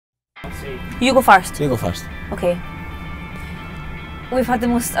You go first. You go first. Okay. We've had the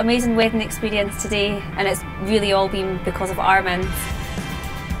most amazing wedding experience today, and it's really all been because of Armands.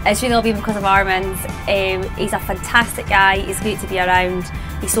 It's really all been because of Armands. He's a fantastic guy, he's great to be around,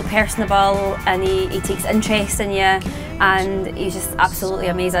 he's so personable and he takes interest in you, and he's just absolutely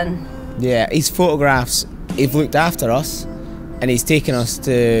amazing. Yeah, his photographs, he's looked after us and he's taken us out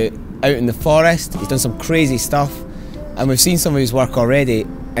in the forest, he's done some crazy stuff, and we've seen some of his work already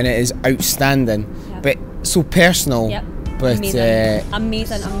and it is outstanding, yep. But so personal. Yep. But,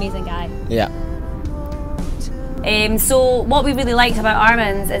 amazing guy. Yeah. So what we really liked about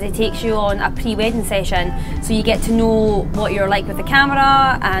Armands is he takes you on a pre-wedding session, so you get to know what you're like with the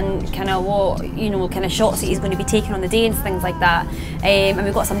camera and kind of what, kind of shots that he's going to be taking on the day and things like that. And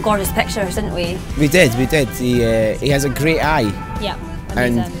we got some gorgeous pictures, didn't we? We did. He has a great eye. Yeah,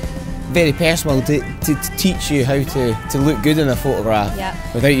 amazing. And very personal to teach you how to look good in a photograph, yep.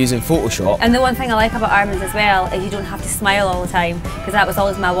 Without using Photoshop. And the one thing I like about Armands as well is you don't have to smile all the time, because that was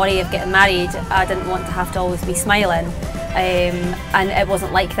always my worry of getting married. I didn't want to have to always be smiling, and it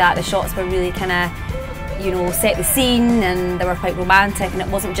wasn't like that. The shots were really kind of, set the scene, and they were quite romantic, and it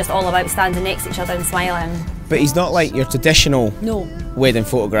wasn't just all about standing next to each other and smiling. But he's not like your traditional wedding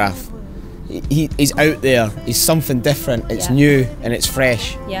photograph. He's out there, he's something different, it's new and it's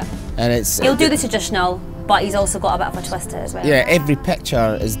fresh. Yeah. And he'll do the traditional, but he's also got a bit of a twist to it as well. Yeah, every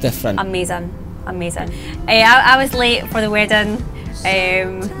picture is different. Amazing, amazing. I was late for the wedding.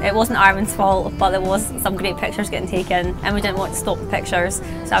 It wasn't Armands' fault, but there was some great pictures getting taken and we didn't want to stop the pictures,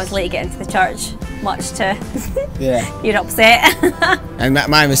 so I was late getting to the church, much to your upset. And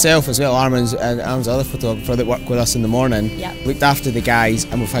myself as well, Armands and Armands, the other photographer that worked with us in the morning, looked after the guys,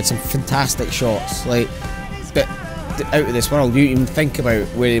 and we've had some fantastic shots, like out of this world. You didn't even think about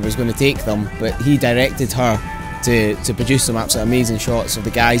where he was going to take them, but he directed her to produce some absolutely amazing shots of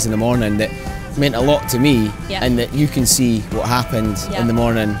the guys in the morning that meant a lot to me, and that you can see what happened in the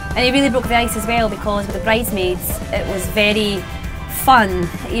morning. And he really broke the ice as well, because with the bridesmaids it was very fun.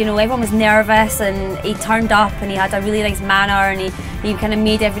 Everyone was nervous, and he turned up and he had a really nice manner, and he kind of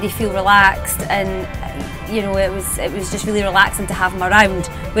made everybody feel relaxed, and it was just really relaxing to have him around.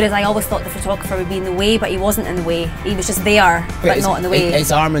 Whereas I always thought the photographer would be in the way, but he wasn't in the way. He was just there, but not in the way.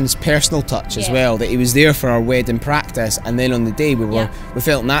 It's Armands' personal touch as well, that he was there for our wedding practice, and then on the day we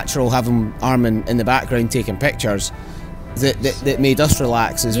felt natural having Armand in the background taking pictures. That made us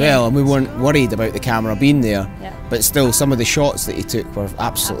relax as well, and we weren't worried about the camera being there. But still, some of the shots that he took were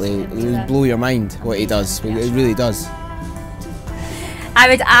absolutely it would blow your mind what he does. It really does. I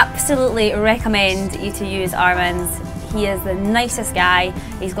would absolutely recommend you to use Armands. He is the nicest guy,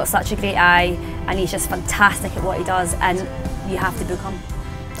 he's got such a great eye, and he's just fantastic at what he does, and you have to book him.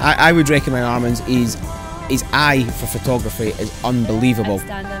 I would recommend Armands. His eye for photography is unbelievable.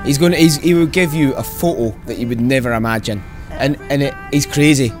 He will give you a photo that you would never imagine, and he's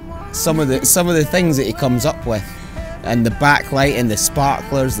crazy. Some of the things that he comes up with, and the backlight and the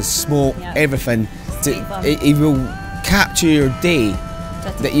sparklers, the smoke, everything. He will capture your day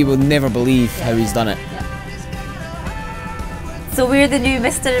that you will never believe how he's done it. So we're the new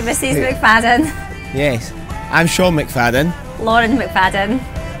Mr. and Mrs. McFadden. Yes, I'm Sean McFadden. Lauren McFadden.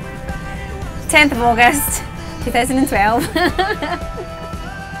 10th of August 2012.